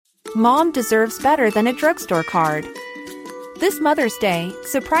Mom deserves better than a drugstore card. This Mother's Day,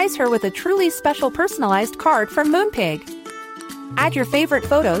 surprise her with a truly special personalized card from Moonpig. Add your favorite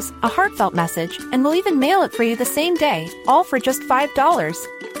photos, a heartfelt message, and we'll even mail it for you the same day, all for just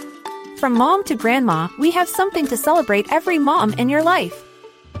 $5. From mom to grandma, we have something to celebrate every mom in your life.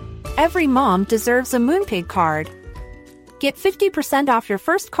 Every mom deserves a Moonpig card. Get 50% off your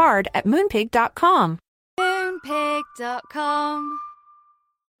first card at moonpig.com. Moonpig.com.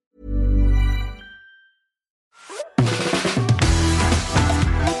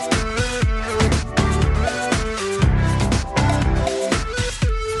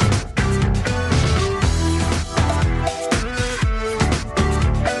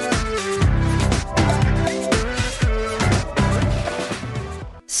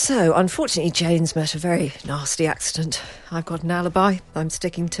 So, unfortunately, Jane's met a very nasty accident. I've got an alibi. I'm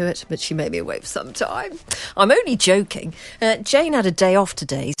sticking to it, but she may be away for some time. I'm only joking. Jane had a day off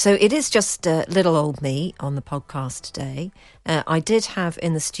today, so it is just little old me on the podcast today. I did have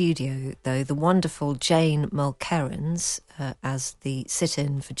in the studio, though, the wonderful Jane Mulkerrins as the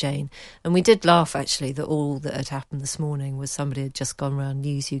sit-in for Jane. And we did laugh, actually, that all that had happened this morning was somebody had just gone round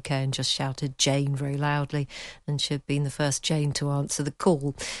News UK and just shouted Jane very loudly, and she had been the first Jane to answer the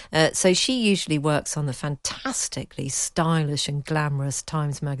call. So she usually works on the fantastically stylish and glamorous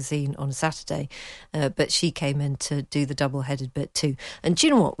Times magazine on a Saturday, but she came in to do the double-headed bit too. And do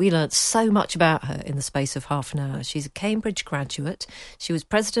you know what? We learnt so much about her in the space of half an hour. She's a Cambridge graduate. She was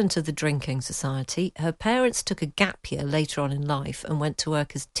president of the Drinking Society. Her parents took a gap year later on in life and went to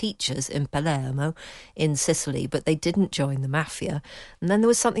work as teachers in Palermo in Sicily, but they didn't join the mafia. And then there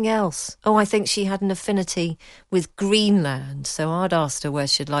was something else. Oh, I think she had an affinity with Greenland, so I'd asked her where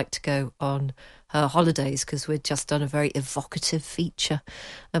she'd like to go on her holidays, because we'd just done a very evocative feature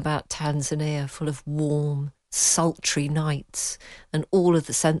about Tanzania, full of warm, sultry nights and all of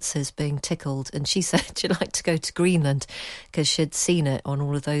the senses being tickled. And she said she'd like to go to Greenland because she'd seen it on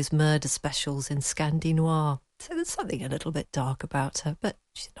all of those murder specials in Scandi Noir. So there's something a little bit dark about her, but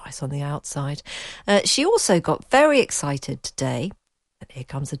she's nice on the outside. She also got very excited today, and here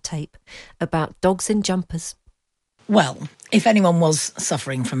comes a tape, about dogs in jumpers. Well, if anyone was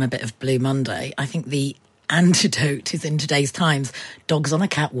suffering from a bit of Blue Monday, I think the antidote is in today's Times, dogs on a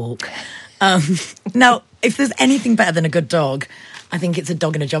catwalk. Now, if there's anything better than a good dog, I think it's a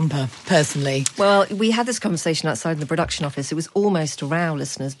dog in a jumper, personally. Well, we had this conversation outside in the production office. It was almost a row,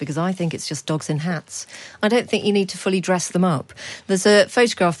 listeners, because I think it's just dogs in hats. I don't think you need to fully dress them up. There's a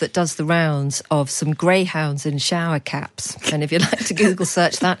photograph that does the rounds of some greyhounds in shower caps. And if you'd like to Google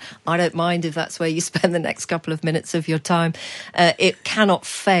search that, I don't mind if that's where you spend the next couple of minutes of your time. It cannot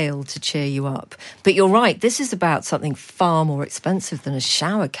fail to cheer you up. But you're right, this is about something far more expensive than a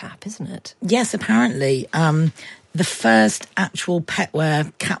shower cap, isn't it? Yes, apparently. The first actual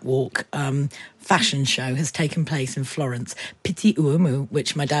petwear catwalk fashion show has taken place in Florence. Pitti Uomo,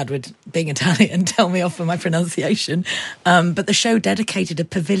 which my dad would, being Italian, tell me off for my pronunciation. But the show dedicated a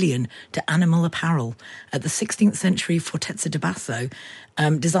pavilion to animal apparel at the 16th century Fortezza di Basso.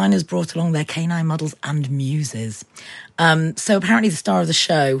 Designers brought along their canine models and muses. So apparently the star of the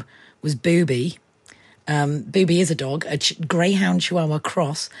show was Booby. Booby is a dog, a greyhound Chihuahua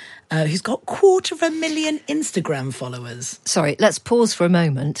cross, who's got 250,000 Instagram followers. Sorry, let's pause for a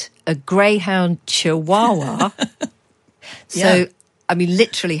moment. A greyhound Chihuahua. So, Yeah. I mean,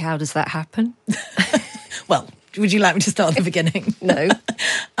 literally, how does that happen? Well, would you like me to start at the beginning? No.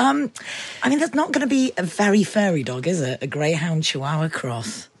 I mean, that's not going to be a very furry dog, is it? A greyhound Chihuahua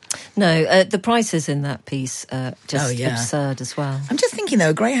cross. No, the prices in that piece are just absurd as well. I'm just thinking, though,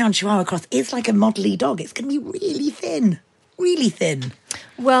 a greyhound Chihuahua cross is like a modelly dog. It's going to be really thin. Really thin.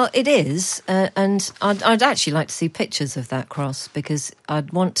 Well, it is, and I'd actually like to see pictures of that cross, because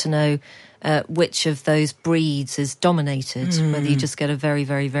I'd want to know which of those breeds is dominated, whether you just get a very,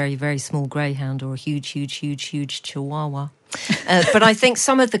 very, very, very small greyhound or a huge, huge, huge, huge Chihuahua. But I think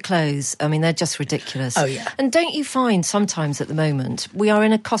some of the clothes, I mean, they're just ridiculous. Oh, yeah. And don't you find sometimes at the moment, we are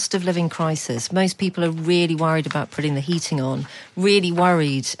in a cost of living crisis. Most people are really worried about putting the heating on, really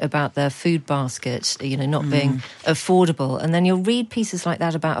worried about their food basket, not being affordable. And then you'll read pieces like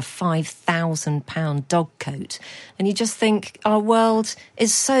that about a £5,000 dog coat. And you just think our world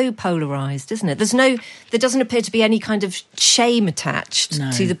is so polarised, isn't it? There doesn't appear to be any kind of shame attached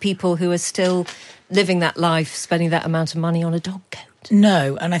to the people who are still living that life, spending that amount of money on a dog coat.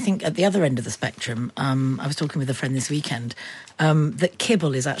 No, and I think at the other end of the spectrum, I was talking with a friend this weekend, that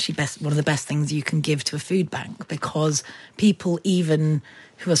kibble is actually one of the best things you can give to a food bank, because people, even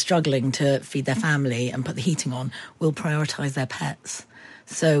who are struggling to feed their family and put the heating on, will prioritise their pets.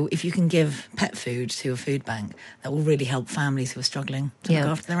 So if you can give pet food to a food bank, that will really help families who are struggling to look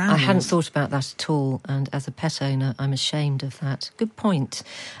after their animals. I hadn't thought about that at all, and as a pet owner, I'm ashamed of that. Good point.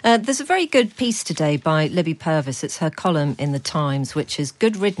 There's a very good piece today by Libby Purvis. It's her column in The Times, which is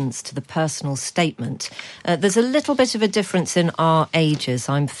Good Riddance to the Personal Statement. There's a little bit of a difference in our ages.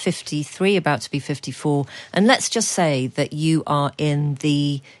 I'm 53, about to be 54, and let's just say that you are in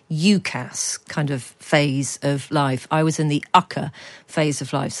the UCAS kind of phase of life. I was in the UCA phase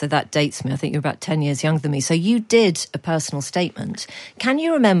of life, so that dates me. I think you're about 10 years younger than me. So you did a personal statement. Can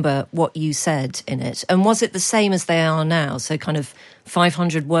you remember what you said in it? And was it the same as they are now? So kind of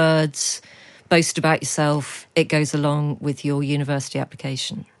 500 words, boast about yourself, it goes along with your university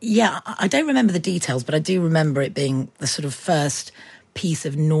application? Yeah, I don't remember the details, but I do remember it being the sort of first piece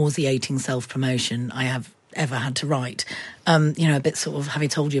of nauseating self-promotion I have ever had to write. A bit sort of having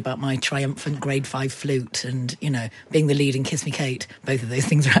told you about my triumphant grade 5 flute and, being the lead in Kiss Me Kate. Both of those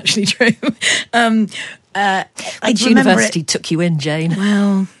things are actually true. Which university took you in, Jane?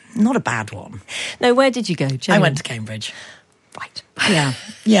 Well, not a bad one. No, where did you go, Jane? I went to Cambridge. Right. Yeah.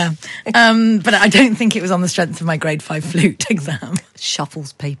 But I don't think it was on the strength of my grade 5 flute exam.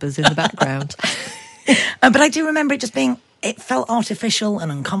 Shuffles papers in the background. But I do remember it just being... It felt artificial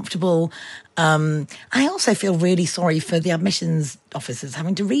and uncomfortable. I also feel really sorry for the admissions officers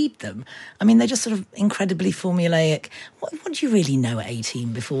having to read them. I mean, they're just sort of incredibly formulaic. What do you really know at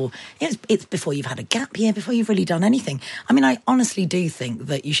 18 before? It's before you've had a gap year, before you've really done anything. I mean, I honestly do think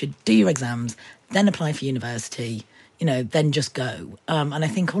that you should do your exams, then apply for university, then just go. And I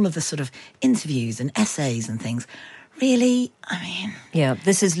think all of the sort of interviews and essays and things, really, Yeah,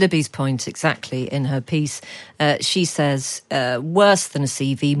 this is Libby's point exactly in her piece. She says, worse than a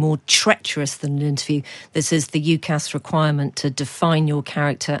CV, more treacherous than an interview. This is the UCAS requirement to define your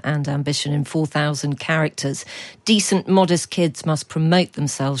character and ambition in 4,000 characters. Decent, modest kids must promote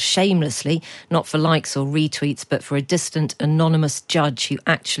themselves shamelessly, not for likes or retweets, but for a distant, anonymous judge who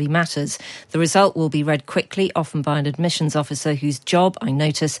actually matters. The result will be read quickly, often by an admissions officer whose job, I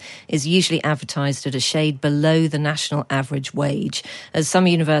notice, is usually advertised at a shade below the national average wage. As some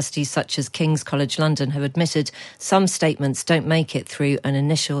universities, such as King's College London, have admitted, some statements don't make it through an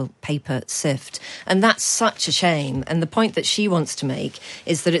initial paper sift. And that's such a shame. And the point that she wants to make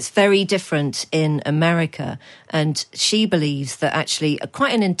is that it's very different in America. And she believes that actually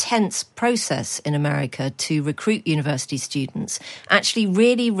quite an intense process in America to recruit university students actually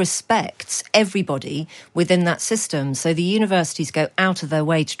really respects everybody within that system. So the universities go out of their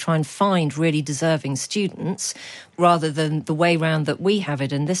way to try and find really deserving students, rather than the way round that we have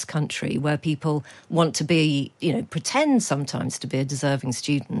it in this country, where people want to be, pretend sometimes to be a deserving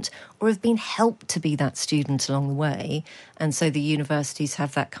student or have been helped to be that student along the way. And so the universities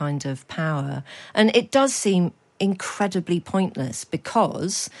have that kind of power. And it does seem incredibly pointless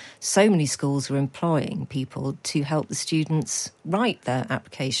because so many schools are employing people to help the students write their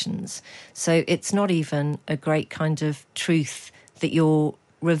applications. So it's not even a great kind of truth that you're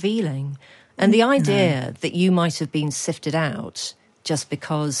revealing. And the idea that you might have been sifted out just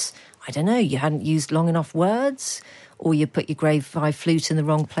because, I don't know, you hadn't used long enough words or you put your grade 5 flute in the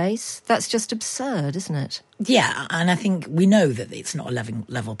wrong place, that's just absurd, isn't it? Yeah, and I think we know that it's not a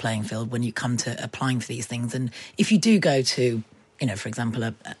level playing field when you come to applying for these things. And if you do go to, for example,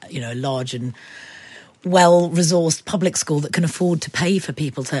 a large and well-resourced public school that can afford to pay for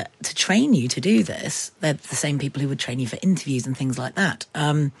people to train you to do this, they're the same people who would train you for interviews and things like that.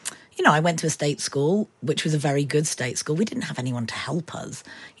 I went to a state school, which was a very good state school. We didn't have anyone to help us,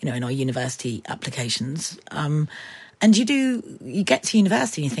 in our university applications. And you get to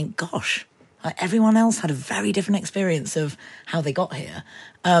university and you think, gosh, everyone else had a very different experience of how they got here.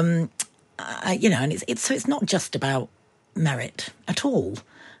 And it's not just about merit at all.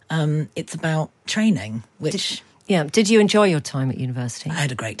 It's about training, which... Did you enjoy your time at university? I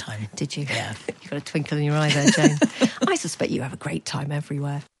had a great time. Did you? Yeah. You got a twinkle in your eye there, Jane. I suspect you have a great time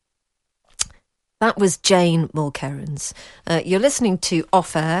everywhere. That was Jane Mulkerrins. You're listening to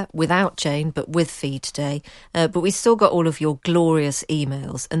Off Air without Jane, but with Fee today. But we still got all of your glorious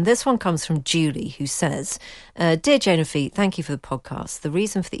emails. And this one comes from Julie, who says, Dear Jane and Fee, thank you for the podcast. The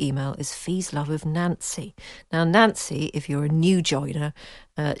reason for the email is Fee's love of Nancy. Now, Nancy, if you're a new joiner,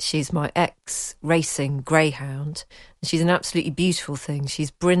 she's my ex-racing greyhound. She's an absolutely beautiful thing. She's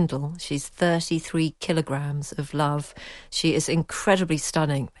brindle. She's 33 kilograms of love. She is incredibly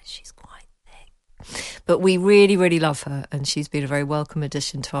stunning, but she's quite thick. But we really, really love her, and she's been a very welcome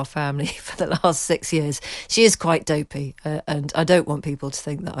addition to our family for the last 6 years. She is quite dopey, and I don't want people to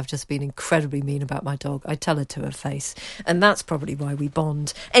think that I've just been incredibly mean about my dog. I tell her to her face, and that's probably why we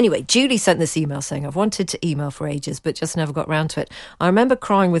bond. Anyway, Julie sent this email saying, I've wanted to email for ages, but just never got round to it. I remember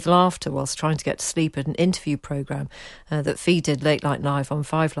crying with laughter whilst trying to get to sleep at an interview programme that Fee did late night live on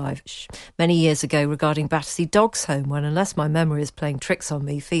 5 Live many years ago regarding Battersea Dogs Home, when, unless my memory is playing tricks on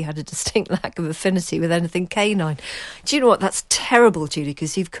me, Fee had a distinct lack of affinity with anything canine. Do you know what? That's terrible, Julie,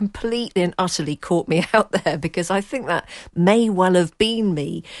 because you've completely and utterly caught me out there, because I think that may well have been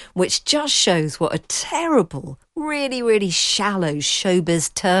me, which just shows what a terrible, really, really shallow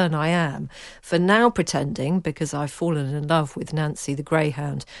showbiz turn I am for now pretending, because I've fallen in love with Nancy the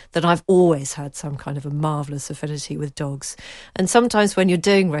greyhound, that I've always had some kind of a marvellous affinity with dogs. And sometimes when you're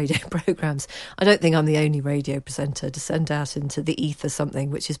doing radio programmes, I don't think I'm the only radio presenter to send out into the ether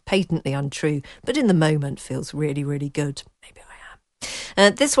something which is patently untrue, but in the moment feels really, really good. Maybe I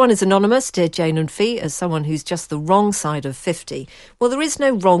am. This one is anonymous. Dear Jane and Fee, as someone who's just the wrong side of 50. Well, there is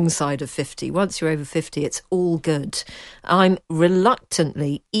no wrong side of 50. Once you're over 50, it's all good. I'm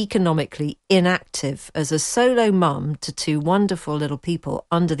reluctantly economically inactive. As a solo mum to 2 wonderful little people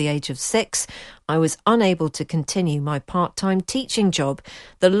under the age of 6, I was unable to continue my part-time teaching job.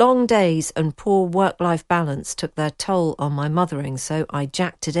 The long days and poor work-life balance took their toll on my mothering, so I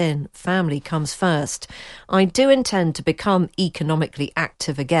jacked it in. Family comes first. I do intend to become economically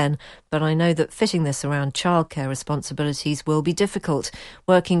active again, but I know that fitting this around childcare responsibilities will be difficult.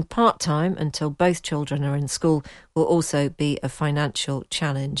 Working part-time until both children are in school will also be a financial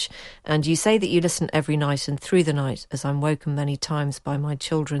challenge. And you say that you listen every night and through the night, as I'm woken many times by my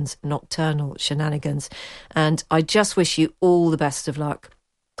children's nocturnal shenanigans. And I just wish you all the best of luck.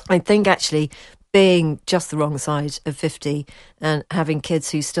 I think actually being just the wrong side of 50 and having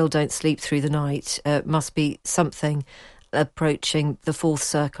kids who still don't sleep through the night must be something approaching the 4th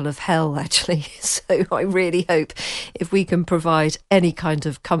circle of hell, actually. So I really hope if we can provide any kind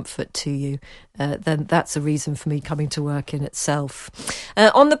of comfort to you, then that's a reason for me coming to work in itself.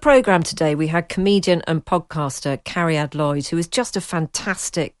 On the programme today, we had comedian and podcaster Cariad Lloyd, who is just a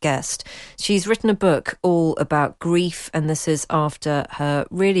fantastic guest. She's written a book all about grief, and this is after her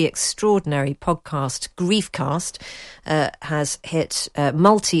really extraordinary podcast, Griefcast, has hit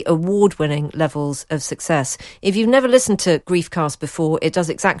multi-award-winning levels of success. If you've never listened to Griefcast before, it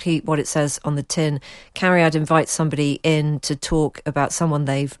does exactly what it says on the tin. Cariad invites somebody in to talk about someone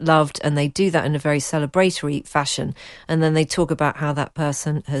they've loved, and they do that in a very celebratory fashion, and then they talk about how that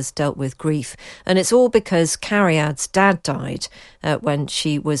person has dealt with grief. And it's all because Cariad's dad died when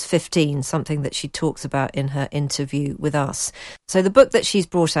she was 15, something that she talks about in her interview with us. So the book that she's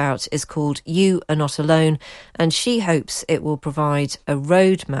brought out is called You Are Not Alone, and she hopes it will provide a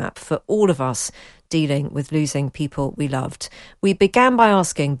roadmap for all of us dealing with losing people we loved. We began by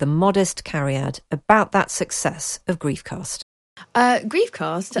asking the modest Cariad about that success of Griefcast.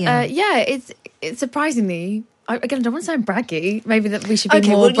 Griefcast, it's surprisingly. Again, I don't want to sound braggy. Maybe that we should be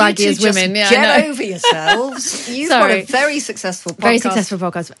more well, braggy as women. Yeah, get over yourselves. You've got a very successful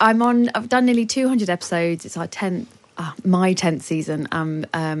podcast. I've done nearly 200 episodes. It's our 10th. My 10th season.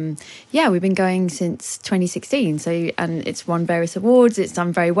 We've been going since 2016. And it's won various awards. It's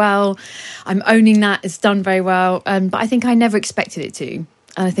done very well. I'm owning that. It's done very well. But I think I never expected it to.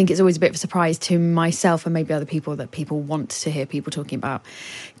 And I think it's always a bit of a surprise to myself and maybe other people that people want to hear people talking about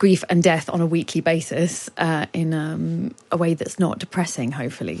grief and death on a weekly basis in a way that's not depressing,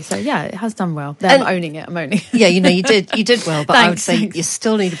 hopefully. So, yeah, it has done well. I'm owning it. Yeah, you did well, but I would say you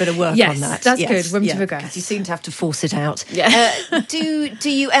still need a bit of work on that. That's good. Room to progress. You seem to have to force it out. Yeah. Do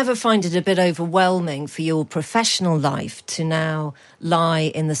you ever find it a bit overwhelming for your professional life to now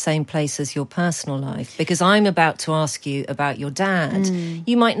lie in the same place as your personal life? Because I'm about to ask you about your dad.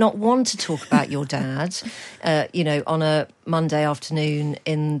 You might not want to talk about your dad, on a Monday afternoon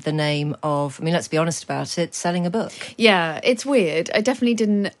in the name of, let's be honest about it, selling a book. Yeah, it's weird. I definitely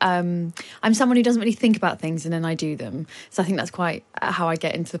didn't. I'm someone who doesn't really think about things and then I do them. So I think that's quite how I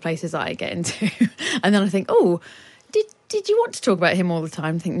get into the places that I get into. And then I think, did you want to talk about him all the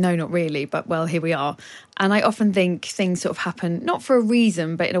time? I think, no, not really. But, well, here we are. And I often think things sort of happen, not for a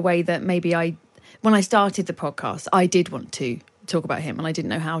reason, but in a way that maybe when I started the podcast, I did want to talk about him and I didn't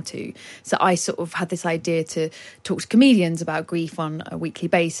know how to. So I sort of had this idea to talk to comedians about grief on a weekly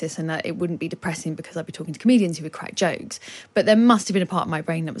basis, and that it wouldn't be depressing because I'd be talking to comedians who would crack jokes. But there must have been a part of my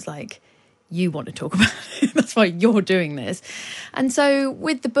brain that was like, you want to talk about it. That's why you're doing this. And so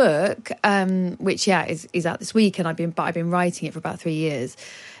with the book, which is out this week, and I've been writing it for about 3 years,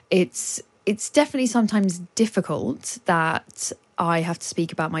 it's definitely sometimes difficult that I have to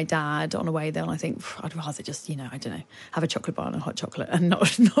speak about my dad on a way, then I think I'd rather just, I don't know, have a chocolate bar and a hot chocolate and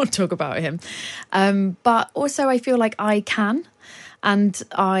not talk about him. But also I feel like I can, and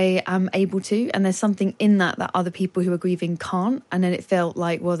I am able to, and there's something in that other people who are grieving can't. And then it felt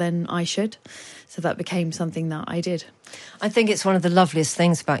like, well, then I should. So that became something that I did. I think it's one of the loveliest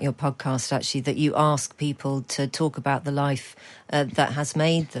things about your podcast, actually, that you ask people to talk about the life that has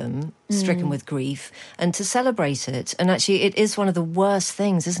made them stricken with grief and to celebrate it. And actually, it is one of the worst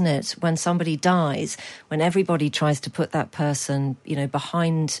things, isn't it, when somebody dies, when everybody tries to put that person,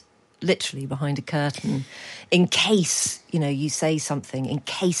 literally behind a curtain, in case, you say something, in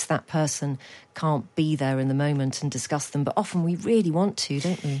case that person can't be there in the moment and discuss them. But often we really want to,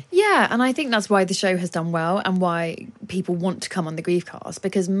 don't we? Yeah, and I think that's why the show has done well and why people want to come on the Griefcast,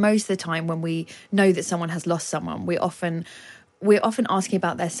 because most of the time when we know that someone has lost someone, we're often asking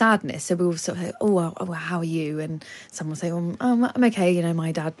about their sadness. So we'll sort of say, well, how are you? And someone will say, I'm okay,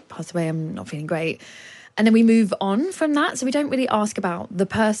 my dad passed away, I'm not feeling great. And then we move on from that. So we don't really ask about the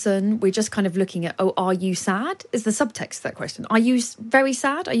person. We're just kind of looking at, are you sad? Is the subtext to that question. Are you very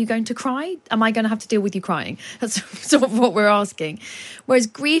sad? Are you going to cry? Am I going to have to deal with you crying? That's sort of what we're asking. Whereas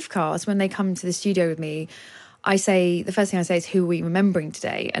Griefcast, when they come to the studio with me, the first thing I say is, who are we remembering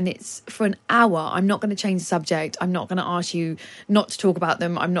today? And it's for an hour. I'm not going to change the subject. I'm not going to ask you not to talk about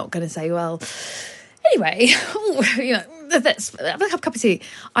them. I'm not going to say, well, anyway, let's have a cup of tea.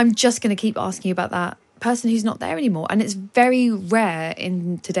 I'm just going to keep asking you about that person who's not there anymore. And it's very rare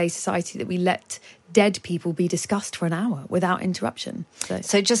in today's society that we let dead people be discussed for an hour without interruption.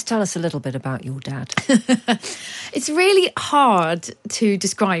 So just tell us a little bit about your dad. It's really hard to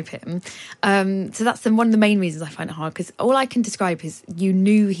describe him. So that's one of the main reasons I find it hard, because all I can describe is you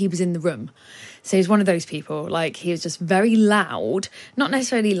knew he was in the room. So he's one of those people, like, he was just very loud, not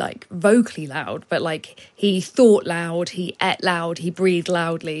necessarily like vocally loud, but like he thought loud, he ate loud, he breathed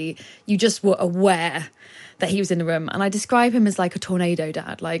loudly. You just were aware that he was in the room. And I describe him as like a tornado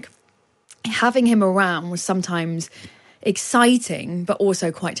dad. Like, having him around was sometimes exciting, but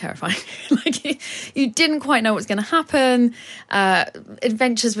also quite terrifying. Like, you didn't quite know what was going to happen.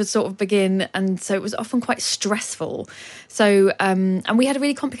 Adventures would sort of begin, and so it was often quite stressful. So, and we had a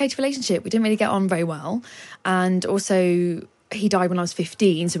really complicated relationship. We didn't really get on very well, and also he died when I was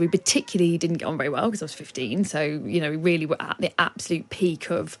 15, so we particularly didn't get on very well because I was 15. So, we really were at the absolute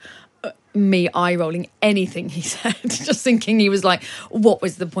peak of me eye-rolling anything he said, just thinking he was like, what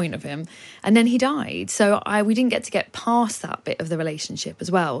was the point of him? And then he died. So we didn't get past that bit of the relationship as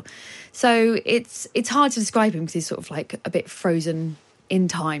well. So it's hard to describe him because he's sort of like a bit frozen in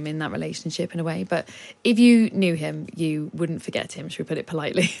time in that relationship in a way. But if you knew him, you wouldn't forget him, should we put it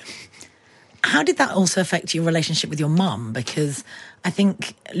politely? How did that also affect your relationship with your mum? Because I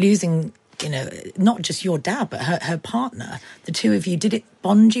think losing, not just your dad, but her partner, the two of you, did it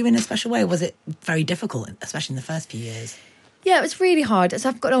bond you in a special way? Or was it very difficult, especially in the first few years? Yeah, it was really hard. So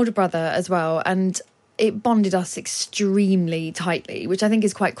I've got an older brother as well, and it bonded us extremely tightly, which I think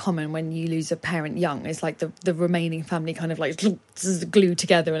is quite common when you lose a parent young. It's like the remaining family kind of like glued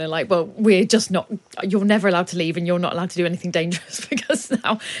together and are like, well, we're just not, you're never allowed to leave and you're not allowed to do anything dangerous because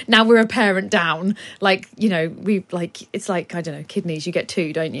now we're a parent down. Like, it's like, I don't know, kidneys, you get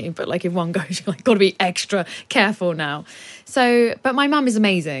two, don't you? But like if one goes, you're like, got to be extra careful now. So, but my mum is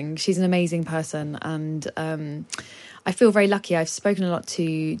amazing. She's an amazing person. And, I feel very lucky. I've spoken a lot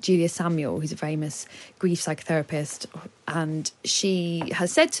to Julia Samuel, who's a famous grief psychotherapist, and she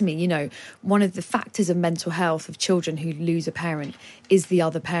has said to me, one of the factors of mental health of children who lose a parent is the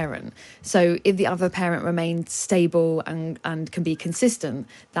other parent. So if the other parent remains stable and can be consistent,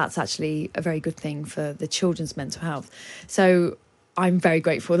 that's actually a very good thing for the children's mental health. So I'm very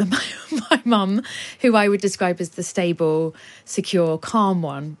grateful that my mum, who I would describe as the stable, secure, calm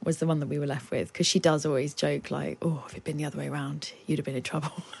one, was the one that we were left with, because she does always joke like, oh, if it'd been the other way around, you'd have been in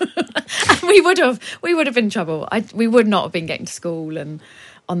trouble. And we would have been in trouble. We would not have been getting to school and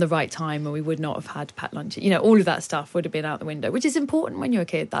on the right time, or we would not have had packed lunch. All of that stuff would have been out the window, which is important when you're a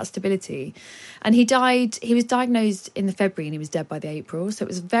kid, that stability. And he was diagnosed in the February and he was dead by the April. So it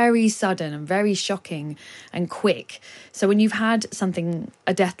was very sudden and very shocking and quick. So when you've had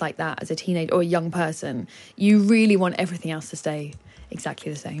a death like that as a teenager or a young person, you really want everything else to stay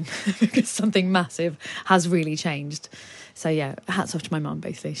exactly the same because something massive has really changed. So yeah, hats off to my mum,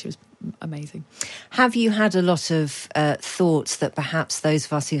 basically. She was amazing. Have you had a lot of thoughts that perhaps those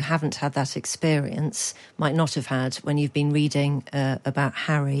of us who haven't had that experience might not have had when you've been reading about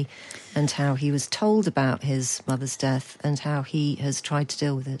Harry and how he was told about his mother's death and how he has tried to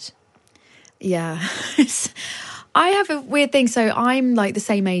deal with it? Yeah. I have a weird thing. So I'm like the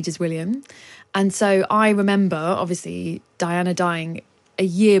same age as William. And so I remember, obviously, Diana dying a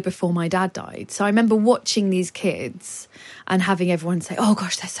year before my dad died. So I remember watching these kids and having everyone say, oh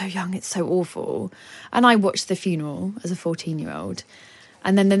gosh, they're so young, it's so awful. And I watched the funeral as a 14-year-old.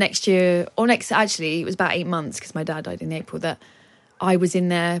 And then the next year, actually, it was about 8 months because my dad died in April, that I was in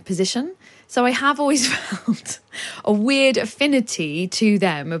their position. So I have always felt a weird affinity to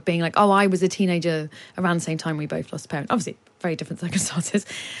them of being like, oh, I was a teenager around the same time we both lost a parent. Obviously, very different circumstances.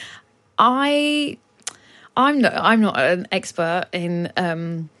 I'm not an expert in.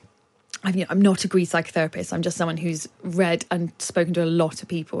 I'm not a grief psychotherapist. I'm just someone who's read and spoken to a lot of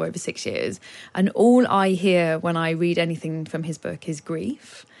people over 6 years, and all I hear when I read anything from his book is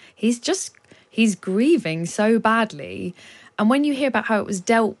grief. He's grieving so badly, and when you hear about how it was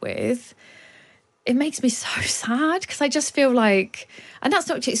dealt with, it makes me so sad because I just feel like, and that's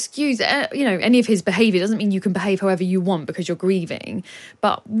not to excuse, any of his behaviour. Doesn't mean you can behave however you want because you're grieving.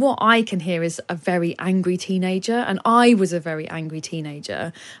 But what I can hear is a very angry teenager, and I was a very angry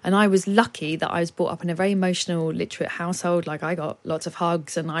teenager, and I was lucky that I was brought up in a very emotional, literate household. Like I got lots of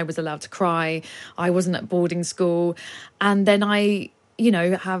hugs, and I was allowed to cry. I wasn't at boarding school, and then I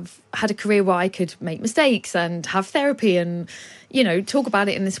have had a career where I could make mistakes and have therapy and, talk about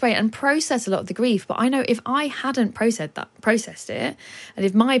it in this way and process a lot of the grief. But I know if I hadn't processed it, and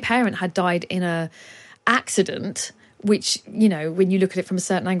if my parent had died in a accident, which, when you look at it from a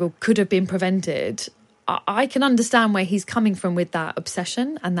certain angle, could have been prevented, I can understand where he's coming from with that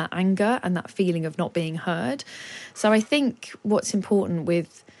obsession and that anger and that feeling of not being heard. So I think what's important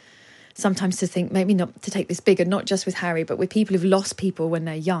with sometimes to think, maybe not to take this bigger, not just with Harry, but with people who've lost people when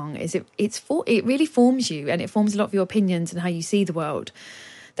they're young, is it really forms you, and it forms a lot of your opinions and how you see the world.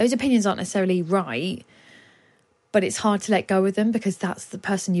 Those opinions aren't necessarily right, but it's hard to let go of them because that's the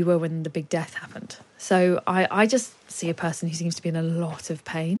person you were when the big death happened. So I just see a person who seems to be in a lot of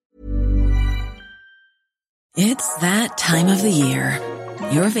pain. It's that time of the year.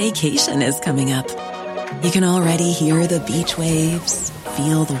 Your vacation is coming up. You can already hear the beach waves,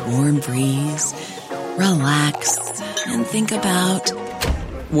 feel the warm breeze, relax, and think about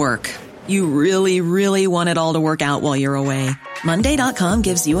work. You really, really want it all to work out while you're away. Monday.com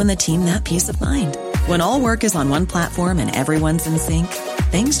gives you and the team that peace of mind. When all work is on one platform and everyone's in sync,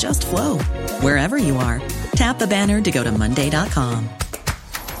 things just flow. Wherever you are, tap the banner to go to Monday.com.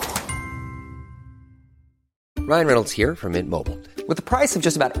 Ryan Reynolds here from Mint Mobile. With the price of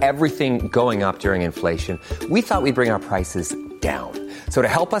just about everything going up during inflation, we thought we'd bring our prices down. So to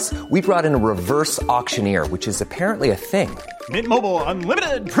help us, we brought in a reverse auctioneer, which is apparently a thing. Mint Mobile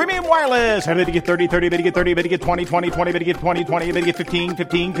Unlimited Premium Wireless. How to get 30, 30, bit to get 30, bit to get 20, 20, 20, bit to get 20, 20, bit to get 15,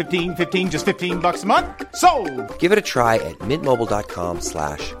 15, 15, 15, just $15 a month? Sold! Give it a try at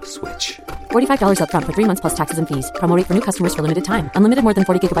mintmobile.com/switch. $45 up front for 3 months plus taxes and fees. Promo rate for new customers for limited time. Unlimited more than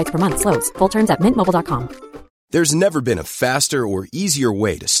 40 gigabytes per month. Slows full terms at mintmobile.com. There's never been a faster or easier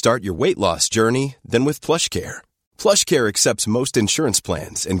way to start your weight loss journey than with PlushCare. PlushCare accepts most insurance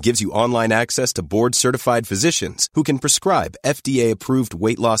plans and gives you online access to board-certified physicians who can prescribe FDA-approved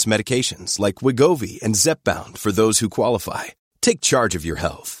weight loss medications like Wegovy and Zepbound for those who qualify. Take charge of your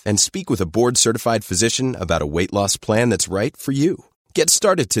health and speak with a board-certified physician about a weight loss plan that's right for you. Get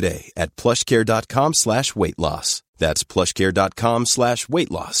started today at plushcare.com/weight loss. That's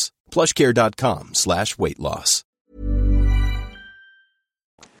plushcare.com/weight loss. plushcare.com/weight loss.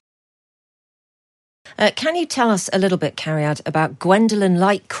 Can you tell us a little bit, Cariad, about Gwendolyn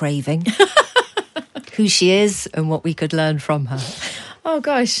Light Craving, who she is and what we could learn from her? Oh,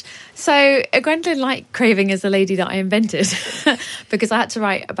 gosh. So Gwendolyn Light Craving is a lady that I invented because I had to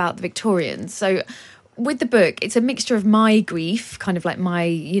write about the Victorians. So with the book, it's a mixture of my grief, kind of like my,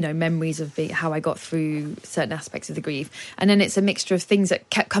 memories of how I got through certain aspects of the grief. And then it's a mixture of things that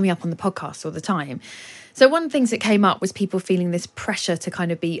kept coming up on the podcast all the time. So one of the things that came up was people feeling this pressure to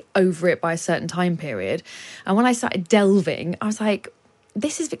kind of be over it by a certain time period. And when I started delving, I was like,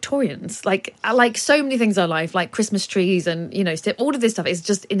 this is Victorians. Like so many things in our life, like Christmas trees and, all of this stuff is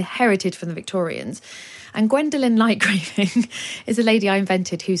just inherited from the Victorians. And Gwendolyn Light Craving is a lady I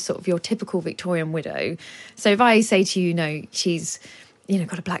invented who's sort of your typical Victorian widow. So if I say to you, she's,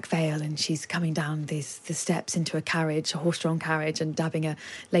 got a black veil and she's coming down the steps into a carriage, a horse-drawn carriage, and dabbing a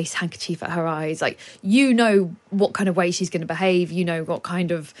lace handkerchief at her eyes, like, what kind of way she's going to behave, what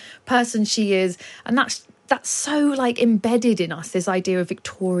kind of person she is. And that's so embedded in us, this idea of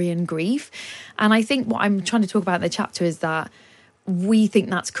Victorian grief. And I think what I'm trying to talk about in the chapter is that we think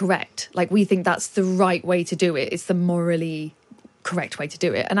that's correct. Like, we think that's the right way to do it. It's the morally correct way to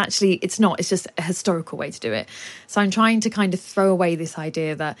do it. And actually it's not. It's just a historical way to do it. So I'm trying to kind of throw away this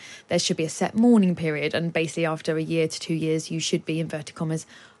idea that there should be a set mourning period and basically after a year to 2 years you should be, inverted commas,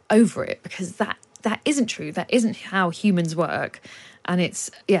 over it, because that isn't true. That isn't how humans work. And it's,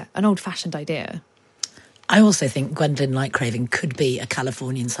 an old-fashioned idea. I also think Gwendolyn Light-Craving could be a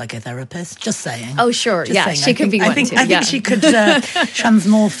Californian psychotherapist. Just saying. Oh, sure. Just saying. She could be one too. I think she could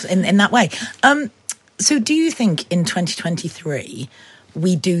transmorph in that way. So do you think in 2023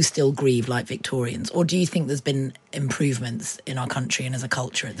 we do still grieve like Victorians? Or do you think there's been improvements in our country and as a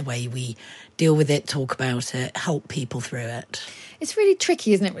culture at the way we deal with it, talk about it, help people through it? It's really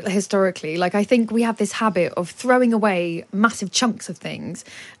tricky, isn't it, historically? Like, I think we have this habit of throwing away massive chunks of things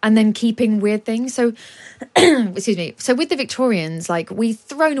and then keeping weird things. So, excuse me. So with the Victorians, like, we've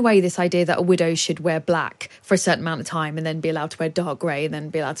thrown away this idea that a widow should wear black for a certain amount of time and then be allowed to wear dark grey and then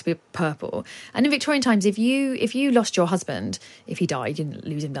be allowed to be purple. And in Victorian times, if you lost your husband, if he died, you didn't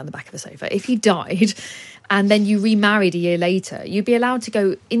lose him down the back of a sofa. If he died and then you remarried a year later, you'd be allowed to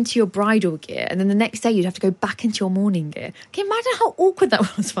go into your bridal gear, and then the next day you'd have to go back into your mourning gear. Can you imagine how awkward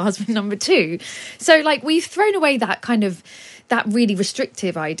that was for husband number two? So, like, we've thrown away that kind of, that really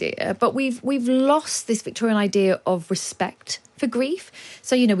restrictive idea, but we've lost this Victorian idea of respect for grief.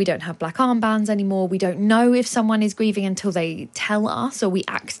 So, we don't have black armbands anymore. We don't know if someone is grieving until they tell us, or we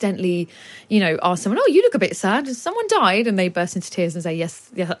accidentally, ask someone, oh, you look a bit sad. Someone died, and they burst into tears and say,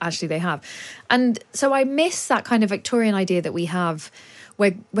 yes, actually they have. And so I miss that kind of Victorian idea that we have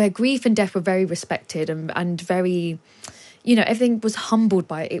where grief and death were very respected and very, everything was humbled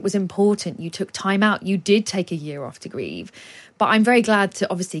by it. It was important. You took time out. You did take a year off to grieve. But I'm very glad to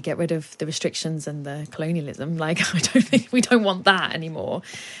obviously get rid of the restrictions and the colonialism. Like, I don't think we don't want that anymore.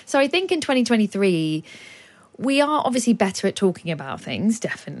 So I think in 2023, we are obviously better at talking about things,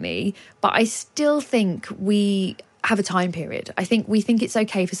 definitely. But I still think we have a time period. I think we think it's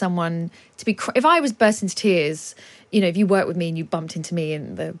okay for someone to be... If I was burst into tears, if you worked with me and you bumped into me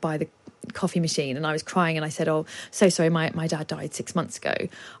by the coffee machine and I was crying and I said, oh, so sorry, my dad died 6 months ago,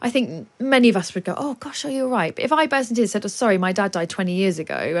 I think many of us would go, oh gosh, are you all right? But if I burst into tears and said, oh, sorry, my dad died 20 years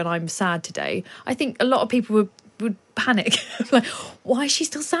ago and I'm sad today, I think a lot of people would panic. Like, why is she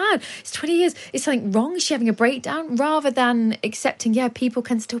still sad? It's 20 years. Is something wrong? Is she having a breakdown? Rather than accepting, people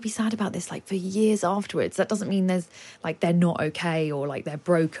can still be sad about this, like, for years afterwards. That doesn't mean there's, like, they're not okay or, like, they're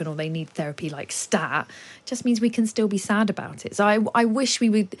broken or they need therapy, like, stat. It just means we can still be sad about it. So I wish we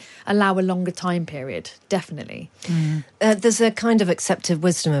would allow a longer time period, definitely. There's a kind of accepted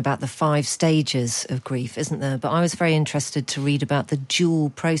wisdom about the 5 stages of grief, isn't there? But I was very interested to read about the dual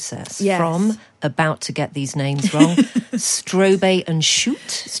process from, about to get these names wrong, Strobe and Shoot.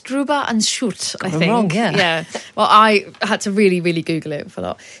 Struba and Shoot, I think. Wrong, yeah. Well, I had to really, really Google it for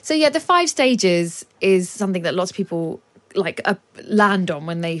that. So, the 5 stages is something that lots of people land on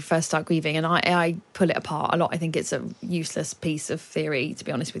when they first start grieving, and I pull it apart a lot. I think it's a useless piece of theory, to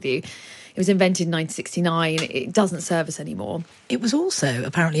be honest with you. It was invented in 1969. It doesn't serve us anymore. It was also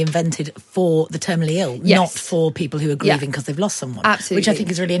apparently invented for the terminally ill, not for people who are grieving because they've lost someone. Absolutely. Which I think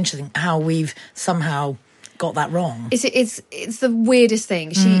is really interesting, how we've somehow got that wrong. It's the weirdest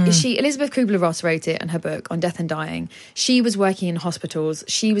thing. She Elizabeth Kubler-Ross wrote it in her book on death and dying. She was working in hospitals.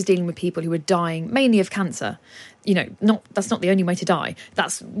 She was dealing with people who were dying mainly of cancer. That's not the only way to die.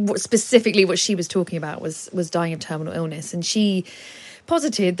 That's specifically what she was talking about, was dying of terminal illness. And she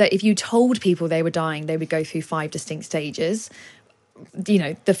posited that if you told people they were dying, they would go through 5 distinct stages,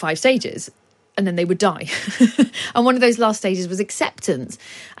 the 5 stages, and then they would die. And one of those last stages was acceptance.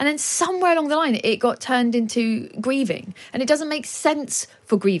 And then somewhere along the line, it got turned into grieving. And it doesn't make sense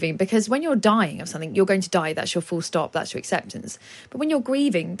for grieving, because when you're dying of something, you're going to die. That's your full stop. That's your acceptance. But when you're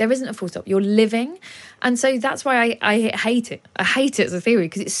grieving, there isn't a full stop. You're living. And so that's why I hate it. I hate it as a theory,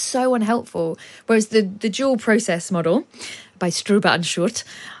 because it's so unhelpful. Whereas the dual process model by Struber and Schut,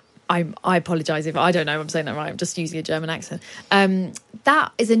 I apologise if I don't know if I'm saying that right. I'm just using a German accent.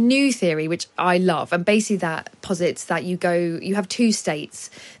 That is a new theory which I love, and basically that posits that you have 2 states: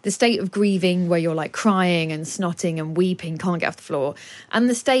 the state of grieving where you're like crying and snotting and weeping, can't get off the floor, and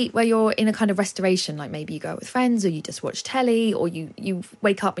the state where you're in a kind of restoration, like maybe you go out with friends or you just watch telly, or you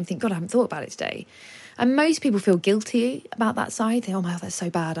wake up and think, God, I haven't thought about it today. And most people feel guilty about that side. They, oh my God, that's so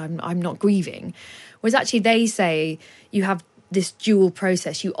bad. I'm not grieving. Whereas actually they say you have this dual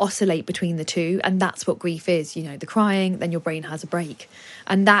process. You oscillate between the two, and that's what grief is. The crying, then your brain has a break,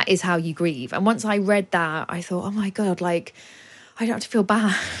 and that is how you grieve. And once I read that, I thought, oh my God, I I don't have to feel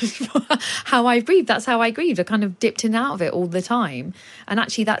bad for how I grieved. That's how I grieved. I kind of dipped in and out of it all the time. And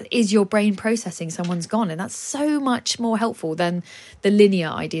actually that is your brain processing someone's gone. And that's so much more helpful than the linear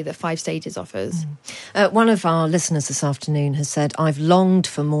idea that 5 stages offers. One of our listeners this afternoon has said, I've longed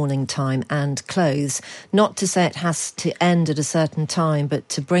for morning time and clothes, not to say it has to end at a certain time, but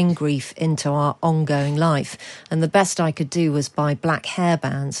to bring grief into our ongoing life. And the best I could do was buy black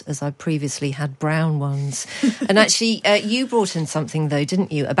hairbands, as I previously had brown ones. And actually, you brought in something, though,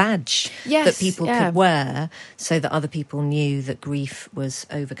 didn't you? A badge that people could wear so that other people knew that grief was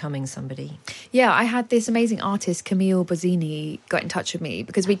overcoming somebody. Yeah, I had this amazing artist, Camille Bozzini, got in touch with me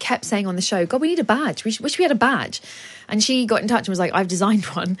because we kept saying on the show, God, we need a badge. We wish we had a badge. And she got in touch and was like, I've designed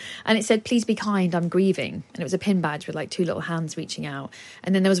one. And it said, please be kind, I'm grieving. And it was a pin badge with like 2 little hands reaching out.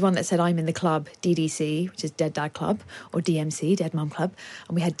 And then there was one that said, I'm in the club, DDC, which is Dead Dad Club, or DMC, Dead Mum Club.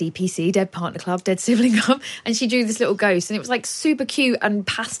 And we had DPC, Dead Partner Club, Dead Sibling Club. And she drew this little ghost. And it was like super cute and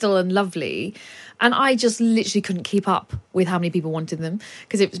pastel and lovely. And I just literally couldn't keep up with how many people wanted them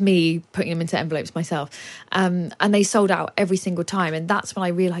because it was me putting them into envelopes myself. And they sold out every single time. And that's when I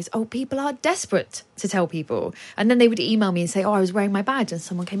realised, oh, people are desperate to tell people. And then they would email me and say, oh, I was wearing my badge. And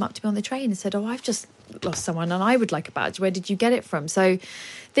someone came up to me on the train and said, oh, I've just lost someone and I would like a badge. Where did you get it from? So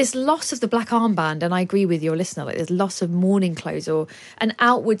this loss of the black armband, and I agree with your listener, like there's loss of morning clothes or an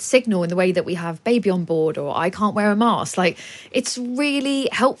outward signal in the way that we have baby on board or I can't wear a mask. Like it's really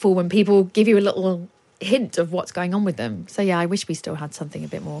helpful when people give you a little hint of what's going on with them. So yeah, I wish we still had something a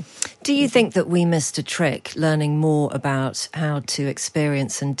bit more. Do you think that we missed a trick learning more about how to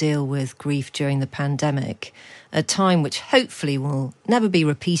experience and deal with grief during the pandemic? A time which hopefully will never be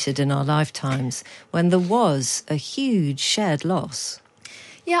repeated in our lifetimes, when there was a huge shared loss.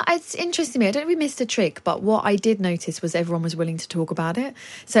 Yeah, it's interesting to me. I don't know if we missed a trick, but what I did notice was everyone was willing to talk about it.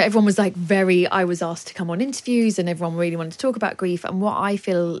 So everyone was like I was asked to come on interviews and everyone really wanted to talk about grief. And what I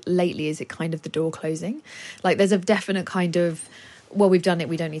feel lately is it kind of the door closing. Like there's a definite kind of, well, we've done it,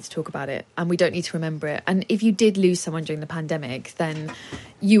 we don't need to talk about it and we don't need to remember it. And if you did lose someone during the pandemic, then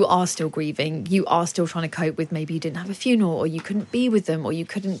you are still grieving. You are still trying to cope with maybe you didn't have a funeral or you couldn't be with them or you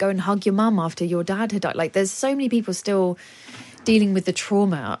couldn't go and hug your mum after your dad had died. Like there's so many people still dealing with the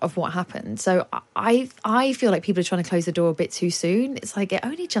trauma of what happened. So I feel like people are trying to close the door a bit too soon. It's like, it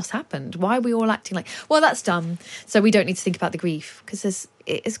only just happened. Why are we all acting like, well, that's done, so we don't need to think about the grief? Because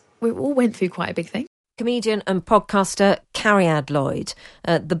we all went through quite a big thing. Comedian and podcaster Cariad Lloyd.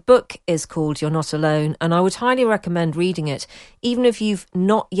 The book is called You're Not Alone, and I would highly recommend reading it, even if you've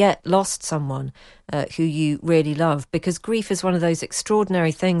not yet lost someone who you really love, because grief is one of those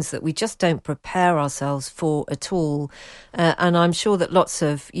extraordinary things that we just don't prepare ourselves for at all. And I'm sure that lots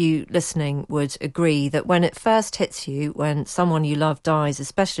of you listening would agree that when it first hits you, when someone you love dies,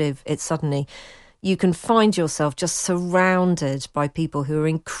 especially if it's suddenly, you can find yourself just surrounded by people who are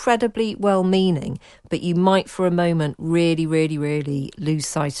incredibly well-meaning, but you might for a moment really, really, really lose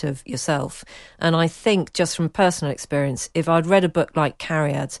sight of yourself. And I think just from personal experience, if I'd read a book like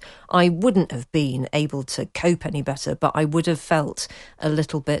Cariad's, I wouldn't have been able to cope any better, but I would have felt a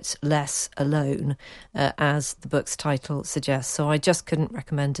little bit less alone, as the book's title suggests. So I just couldn't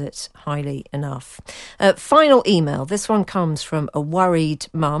recommend it highly enough. Final email. This one comes from a worried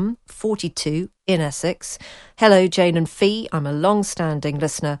mum, 42, in Essex. Hello, Jane and Fee. I'm a long-standing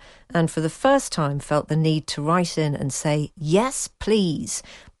listener and for the first time felt the need to write in and say, yes, please.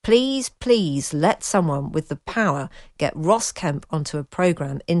 Please, please let someone with the power get Ross Kemp onto a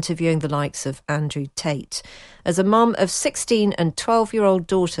programme interviewing the likes of Andrew Tate. As a mum of 16 and 12-year-old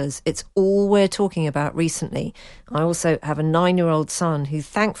daughters, it's all we're talking about recently. I also have a 9-year-old son who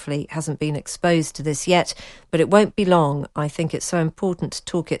thankfully hasn't been exposed to this yet, but it won't be long. I think it's so important to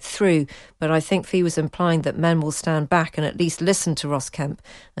talk it through, but I think Fee was implying that men will stand back and at least listen to Ross Kemp,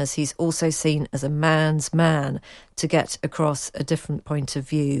 as he's also seen as a man's man, to get across a different point of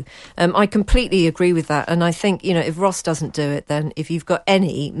view. I completely agree with that. And I think, if Ross doesn't do it, then if you've got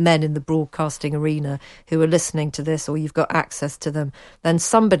any men in the broadcasting arena who are listening to this or you've got access to them, then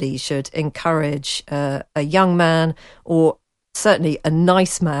somebody should encourage a young man or certainly a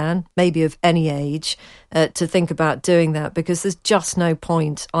nice man, maybe of any age, to think about doing that, because there's just no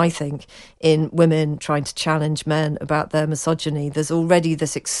point, I think, in women trying to challenge men about their misogyny. There's already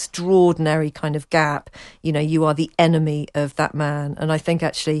this extraordinary kind of gap. You are the enemy of that man. And I think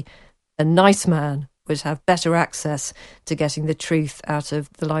actually a nice man would have better access to getting the truth out of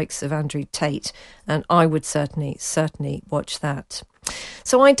the likes of Andrew Tate. And I would certainly watch that.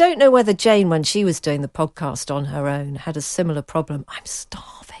 So I don't know whether Jane, when she was doing the podcast on her own, had a similar problem. I'm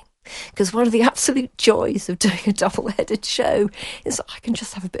starving. because one of the absolute joys of doing a double-headed show is that I can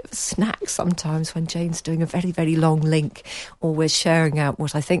just have a bit of a snack sometimes when Jane's doing a very, very long link, or we're sharing out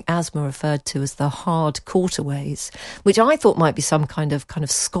what I think Asma referred to as the hard quarterways, which I thought might be some kind of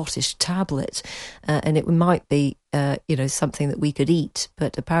Scottish tablet, and it might be something that we could eat,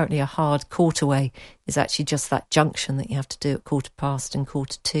 but apparently a hard quarterway is actually just that junction that you have to do at 2:15 and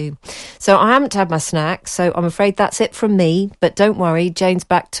 2:45. So I haven't had my snack, so I'm afraid that's it from me, but don't worry, Jane's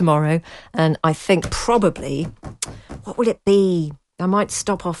back tomorrow, and I think probably, what will it be? I might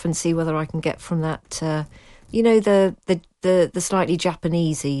stop off and see whether I can get from that, the slightly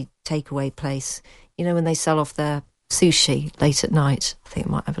Japanesey takeaway place, when they sell off their sushi late at night. I think I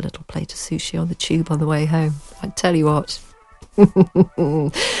might have a little plate of sushi on the tube on the way home. I tell you what,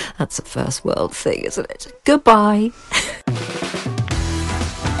 that's a first world thing, isn't it? Goodbye.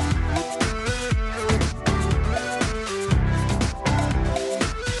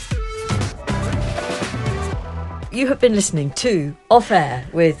 You have been listening to Off Air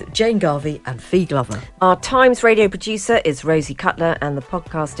with Jane Garvey and Fee Glover. Our Times radio producer is Rosie Cutler, and the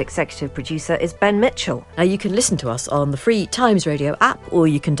podcast executive producer is Ben Mitchell. Now you can listen to us on the free Times Radio app, or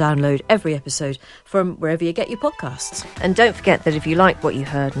you can download every episode from wherever you get your podcasts. And don't forget that if you liked what you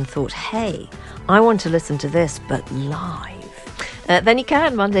heard and thought, hey, I want to listen to this but live, then you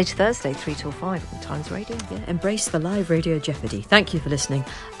can, Monday to Thursday, 3 till 5 on Times Radio. Yeah, embrace the live radio jeopardy. Thank you for listening,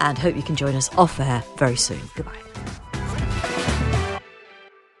 and hope you can join us off air very soon. Goodbye.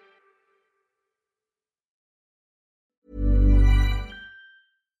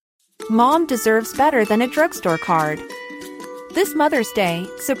 Mom deserves better than a drugstore card. This Mother's Day,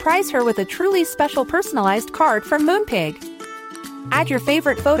 surprise her with a truly special personalized card from Moonpig. Add your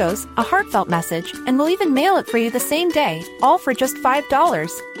favorite photos, a heartfelt message, and we'll even mail it for you the same day, all for just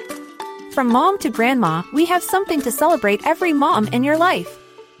 $5. From mom to grandma, we have something to celebrate every mom in your life.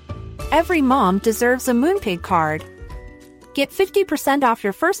 Every mom deserves a Moonpig card. Get 50% off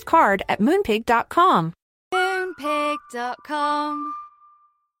your first card at moonpig.com. Moonpig.com